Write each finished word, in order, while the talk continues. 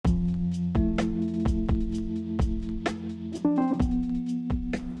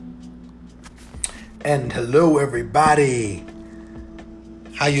And hello everybody.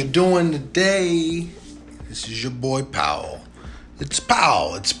 How you doing today? This is your boy Powell. It's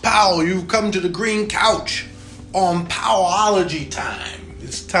Powell. You've come to the green couch on Powellology time.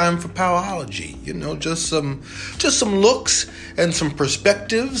 It's time for Powellology. You know, just some looks and some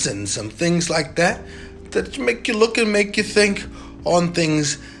perspectives and some things like that make you look and make you think on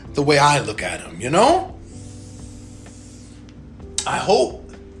things the way I look at them, you know? I hope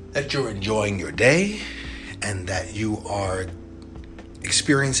that you're enjoying your day and that you are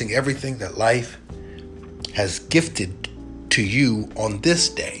experiencing everything that life has gifted to you on this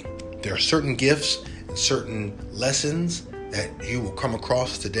day. There are certain gifts and certain lessons that you will come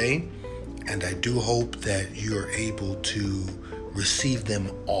across today, and I do hope that you're able to receive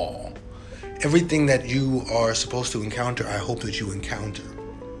them all. Everything that you are supposed to encounter, I hope that you encounter.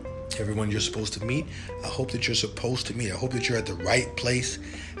 Everyone you're supposed to meet, I hope that you're supposed to meet. I hope that you're at the right place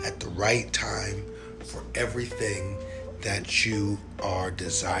at the right time for everything that you are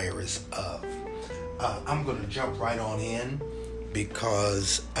desirous of. I'm going to jump right on in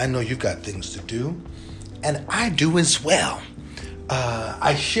because I know you've got things to do, and I do as well.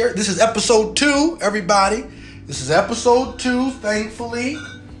 This is episode 2, everybody. This is episode 2, thankfully,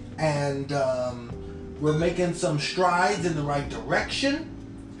 and we're making some strides in the right direction.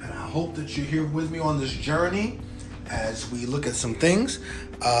 And I hope that you're here with me on this journey as we look at some things.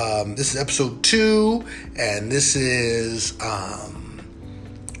 This is episode 2, and this is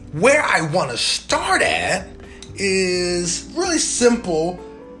where I want to start at is really simple.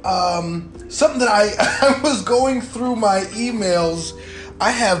 Something that I was going through my emails. I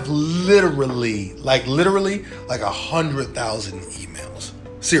have literally like 100,000 emails.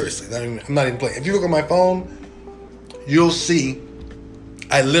 Seriously, I'm not even playing. If you look at my phone, you'll see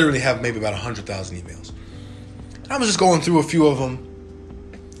I literally have maybe about 100,000 emails. I was just going through a few of them,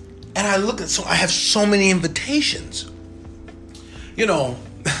 and I have so many invitations. You know,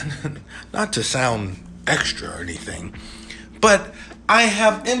 not to sound extra or anything, but I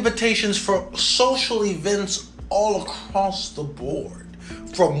have invitations for social events all across the board,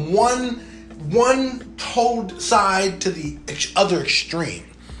 from one total side to the other extreme.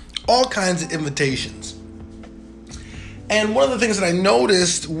 All kinds of invitations. And one of the things that I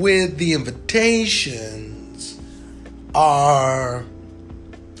noticed with the invitations are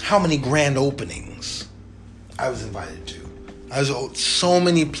how many grand openings I was invited to. So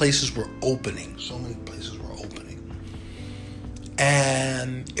many places were opening.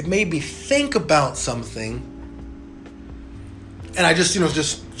 And it made me think about something. And I just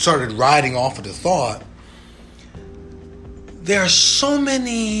started riding off of the thought. There are so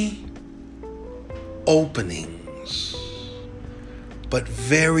many openings, but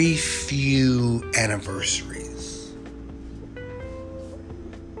very few anniversaries.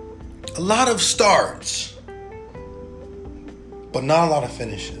 A lot of starts, but not a lot of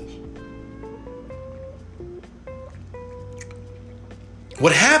finishes.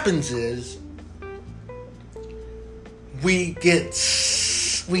 What happens is we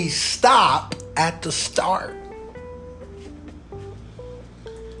stop at the start.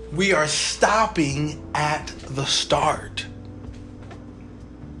 We are stopping at the start.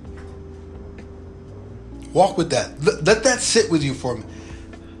 Walk with that. Let that sit with you for a minute.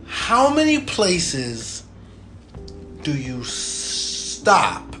 How many places do you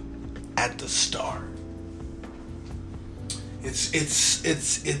stop at the start?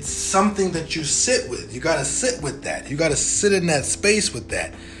 It's something that you sit with. You got to sit with that. You got to sit in that space with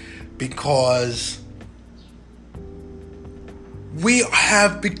that, because we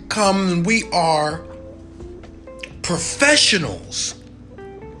are professionals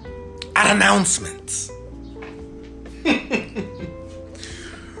at announcements.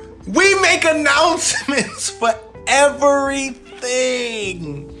 We make announcements for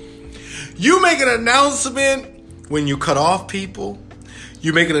everything. You make an announcement when you cut off people.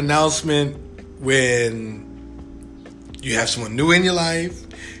 You make an announcement when you have someone new in your life.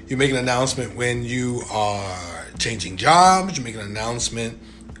 You make an announcement when you are changing jobs. You make an announcement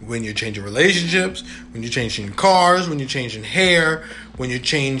when you're changing relationships, when you're changing cars, when you're changing hair, when you're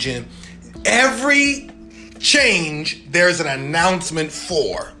changing. Every change, there's an announcement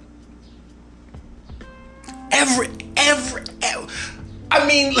for. I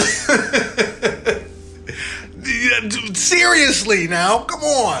mean, seriously now, come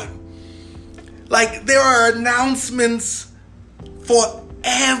on. Like, there are announcements for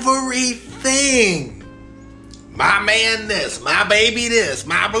everything. My man this, my baby this,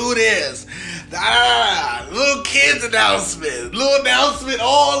 my boo this. Little kids announcement. Little announcement.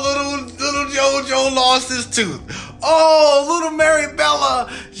 Oh, little JoJo lost his tooth. Oh, little Mary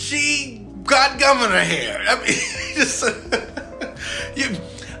Bella, she got governor here.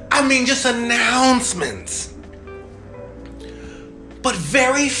 I mean, just announcements. But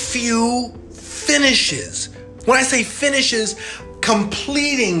very few finishes. When I say finishes,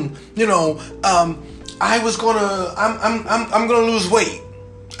 completing, I'm gonna lose weight.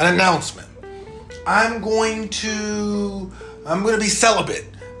 An announcement. I'm gonna be celibate.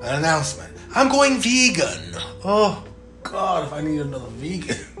 An announcement. I'm going vegan. Oh God, if I need another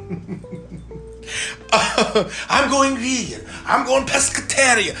vegan. I'm going vegan. I'm going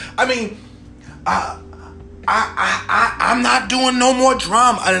pescatarian. I mean, I'm not doing no more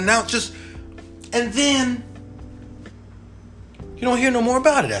drama. An announcement, and then you don't hear no more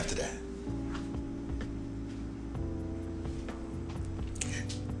about it after that.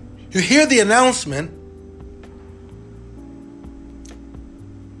 You hear the announcement,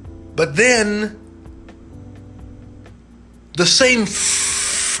 but then the same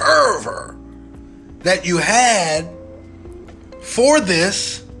fervor that you had for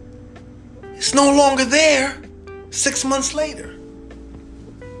this is no longer there 6 months later.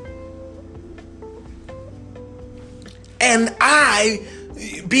 And I,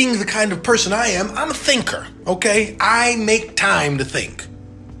 being the kind of person I am, I'm a thinker, okay? I make time to think.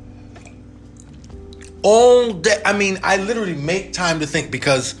 All day, I literally make time to think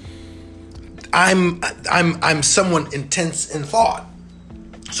because I'm someone intense in thought.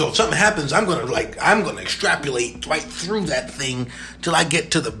 So if something happens, I'm gonna extrapolate right through that thing till I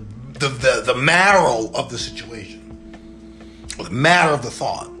get to the marrow of the situation, or the matter of the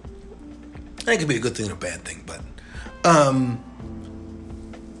thought. And it could be a good thing and a bad thing, but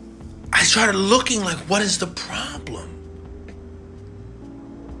I started looking like, what is the problem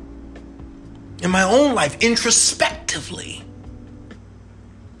in my own life, introspectively?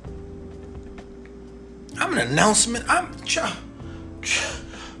 I'm an announcement.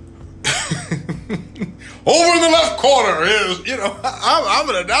 Over in the left corner is, I'm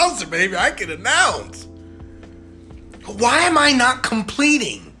an announcer, baby. I can announce. Why am I not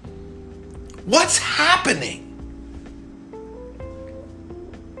completing? What's happening?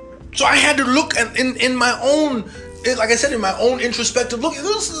 So I had to look in my own, like I said, in my own introspective look.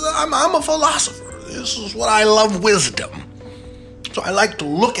 I'm a philosopher. This is what I love, wisdom. So I like to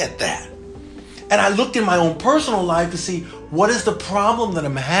look at that. And I looked in my own personal life to see, what is the problem that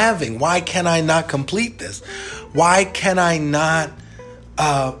I'm having? Why can I not complete this? Why can I not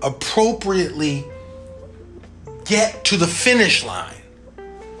appropriately get to the finish line?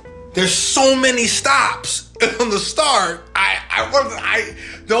 There's so many stops on the start.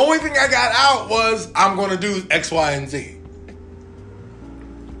 The only thing I got out was, I'm going to do X, Y, and Z.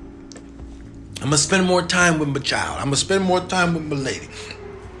 I'm going to spend more time with my child. I'm going to spend more time with my lady.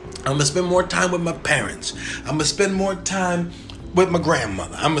 I'm going to spend more time with my parents. I'm going to spend more time with my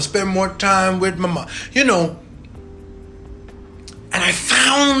grandmother. I'm going to spend more time with my mom. And I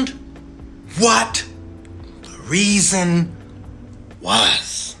found what the reason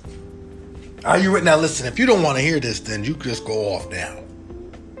was. Are you ready? Now listen, if you don't want to hear this, then you just go off now.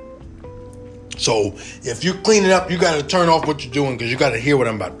 So if you're cleaning up, you got to turn off what you're doing because you got to hear what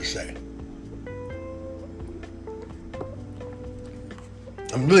I'm about to say.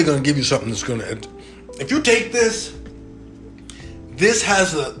 I'm really going to give you something that's going to, if you take this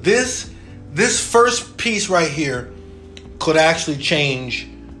has this first piece right here could actually change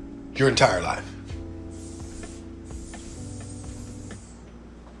your entire life.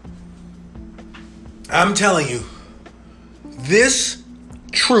 I'm telling you, this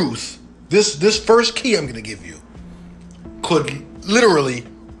truth, this first key I'm going to give you could literally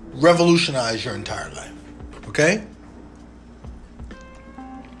revolutionize your entire life. Okay?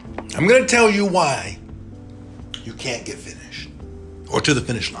 I'm going to tell you why you can't get finished or to the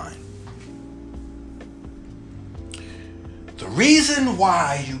finish line. The reason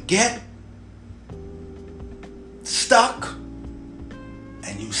why you get stuck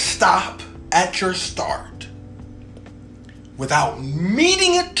and you stop at your start without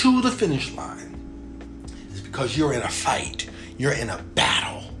meeting it to the finish line is because you're in a fight. You're in a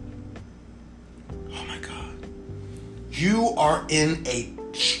battle. Oh my God. You are in a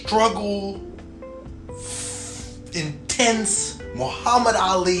struggle, intense Muhammad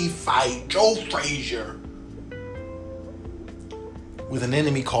Ali fight, Joe Frazier, with an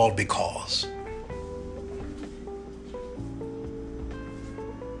enemy called because.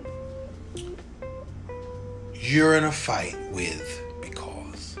 You're in a fight with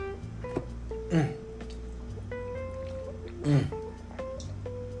because.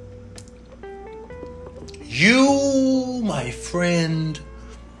 You, my friend,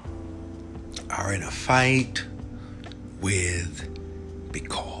 are in a fight with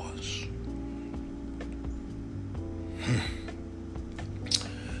because.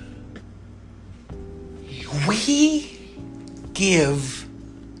 We give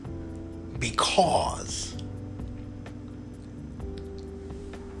because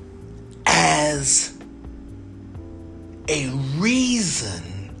as a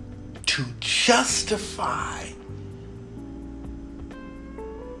reason to justify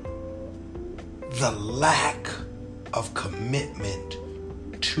the lack of commitment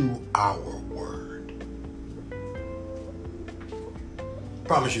to our word.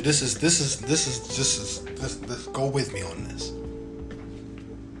 Promise you, this is go with me on this.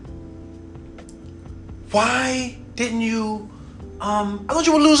 Why didn't you I thought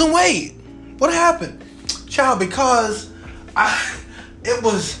you were losing weight. What happened? Child, because I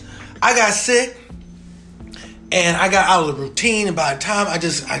got sick and I got out of the routine, and by the time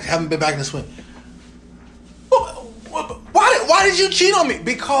I haven't been back in the swing. Why did you cheat on me?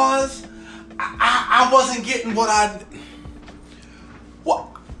 Because I wasn't getting what I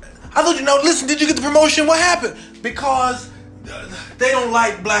thought, listen, did you get the promotion? What happened? Because they don't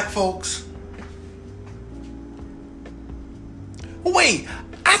like black folks. Wait,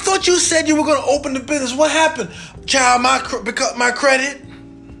 I thought you said you were going to open the business. What happened? Child, my credit.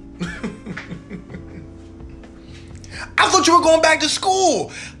 I thought you were going back to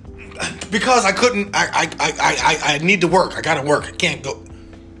school. Because I couldn't, I need to work. I gotta work. I can't go.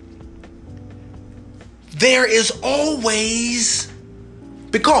 There is always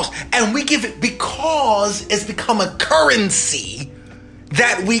because. And we give it because it's become a currency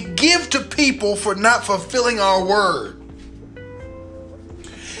that we give to people for not fulfilling our word.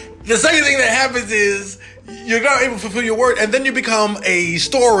 The second thing that happens is you're not able to fulfill your word, and then you become a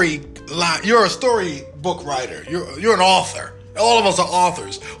you're a storybook writer. You're an author. All of us are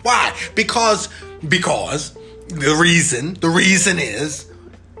authors. Why? Because the reason is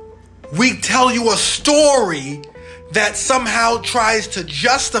we tell you a story that somehow tries to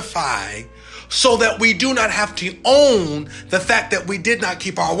justify so that we do not have to own the fact that we did not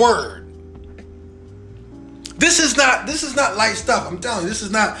keep our word. This is not light stuff. I'm telling you,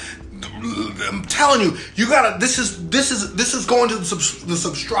 I'm telling you, you gotta. This is going to the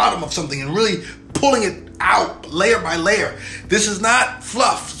substratum of something and really pulling it out layer by layer. This is not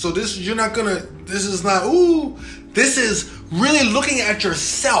fluff. So this is really looking at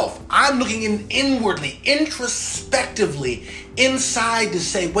yourself. I'm looking inwardly, introspectively, inside to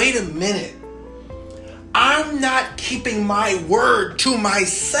say, wait a minute. I'm not keeping my word to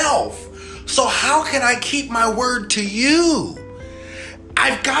myself. So how can I keep my word to you?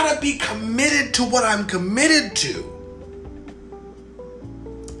 I've got to be committed to what I'm committed to.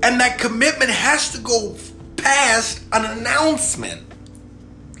 And that commitment has to go past an announcement.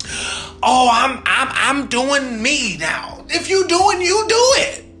 Oh, I'm doing me now. If you doing, you do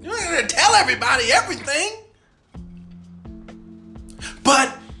it. You're not going to tell everybody everything.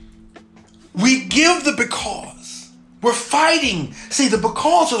 But we give the because. We're fighting. See, the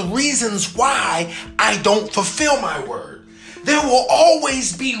because are the reasons why I don't fulfill my word. There will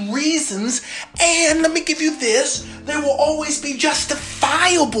always be reasons, and let me give you this, there will always be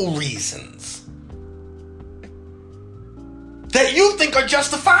justifiable reasons that you think are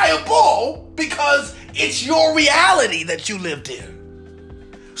justifiable because it's your reality that you lived in.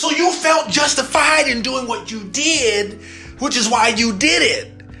 So you felt justified in doing what you did, which is why you did it.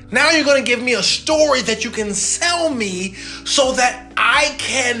 Now you're going to give me a story that you can sell me so that I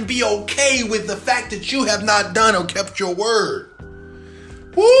can be okay with the fact that you have not done or kept your word.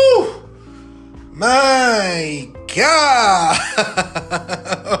 Woo! My God!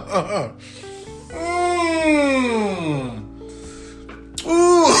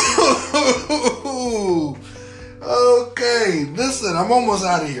 Ooh! Okay, listen, I'm almost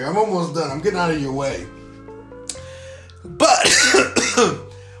out of here. I'm almost done. I'm getting out of your way. But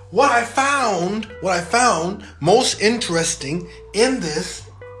what I found most interesting in this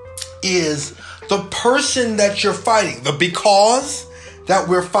is the person that you're fighting. The because that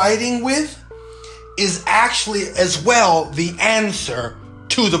we're fighting with is actually as well the answer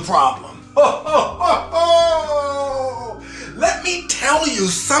to the problem. Let me tell you,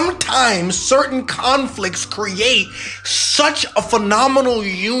 sometimes certain conflicts create such a phenomenal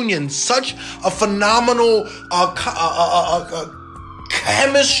union, such a phenomenal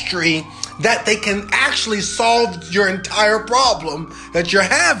chemistry that they can actually solve your entire problem that you're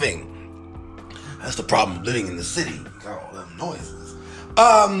having. That's the problem of living in the city. Got all them noises.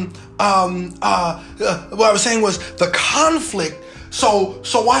 What I was saying was the conflict. So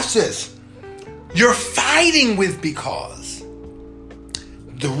watch this. You're fighting with because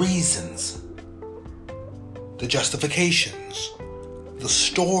the reasons, the justifications, the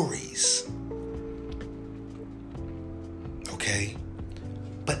stories. Okay?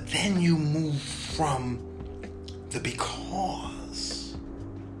 But then you move from the because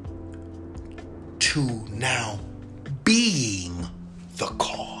to now being the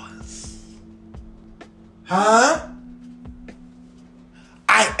cause. Huh?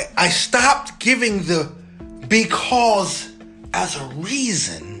 I stopped giving the because as a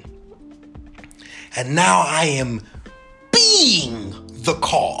reason, and now I am being the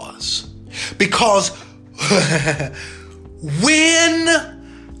cause. Because when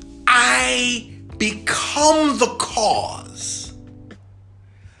I become the cause,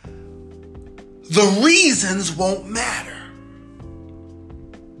 the reasons won't matter.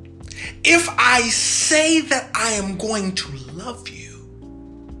 If I say that I am going to love you,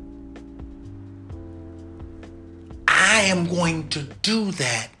 I am going to do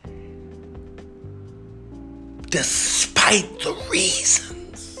that despite the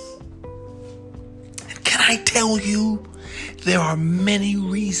reasons. And can I tell you, there are many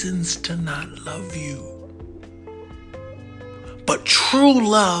reasons to not love you. But true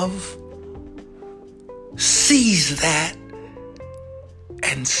love sees that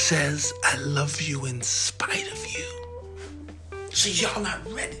and says, I love you in spite of you. See, y'all not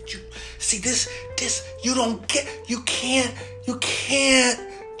ready. See, this, you don't get, you can't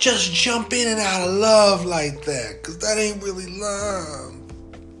just jump in and out of love like that, because that ain't really love.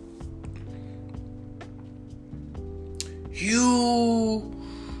 You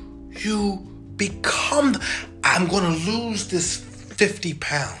become, I'm going to lose this 50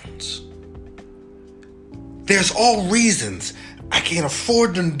 pounds. There's all reasons. I can't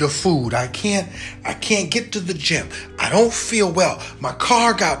afford the food. I can't get to the gym. I don't feel well. My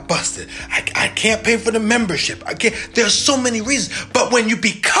car got busted. I can't pay for the membership. There's so many reasons. But when you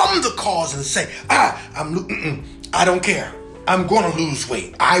become the cause and say, I don't care. I'm going to lose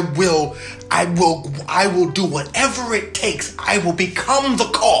weight. I will do whatever it takes. I will become the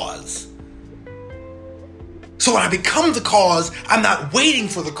cause. So when I become the cause, I'm not waiting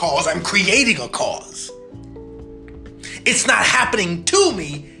for the cause. I'm creating a cause. It's not happening to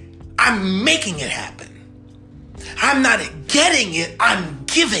me. I'm making it happen. I'm not getting it. I'm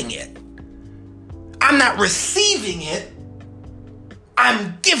giving it. I'm not receiving it.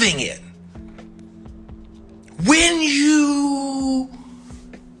 I'm giving it. When you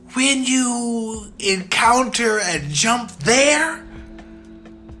encounter and jump there,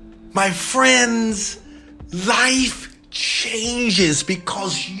 my friends, life changes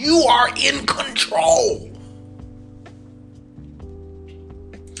because you are in control.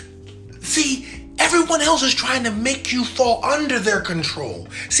 See, everyone else is trying to make you fall under their control.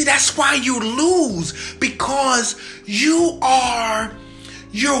 See, that's why you lose, because you're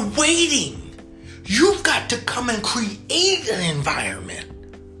waiting. You've got to come and create an environment.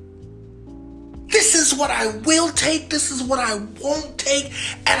 This is what I will take. This is what I won't take.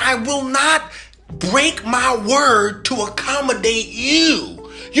 And I will not break my word to accommodate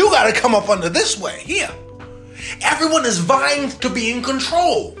you. You got to come up under this way here. Everyone is vying to be in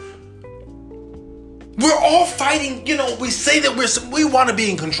control. We're all fighting, we say that we want to be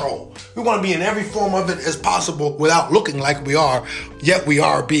in control. We want to be in every form of it as possible without looking like we are, yet we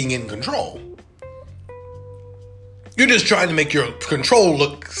are being in control. You're just trying to make your control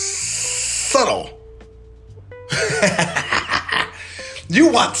look subtle.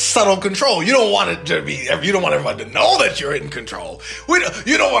 You want subtle control. You don't want it to be, you don't want everyone to know that you're in control.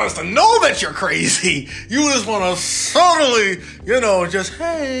 You don't want us to know that you're crazy. You just want to subtly, just,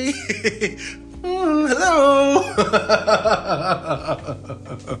 hey, hello.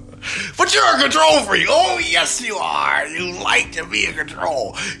 But you're a control freak. Oh, yes, you are. You like to be in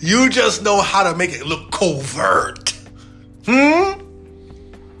control. You just know how to make it look covert.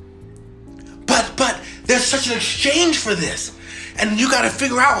 But there's such an exchange for this. And you got to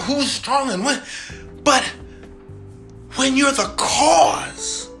figure out who's strong and what. But when you're the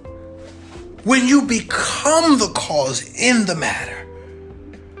cause, when you become the cause in the matter,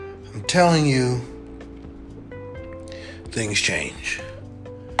 I'm telling you, things change.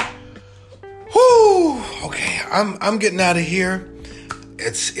 Whew. Okay, I'm getting out of here.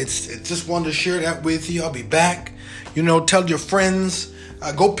 It's just wanted to share that with you. I'll be back. Tell your friends.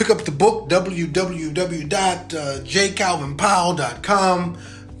 Go pick up the book, www.jcalvinpowell.com.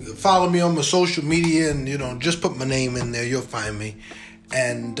 Follow me on my social media and, just put my name in there. You'll find me.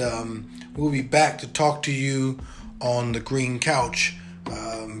 And we'll be back to talk to you on the green couch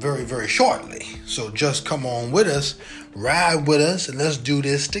very, very shortly. So just come on with us, ride with us, and let's do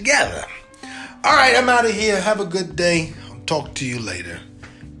this together. All right, I'm out of here. Have a good day. I'll talk to you later.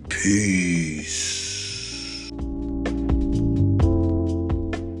 Peace.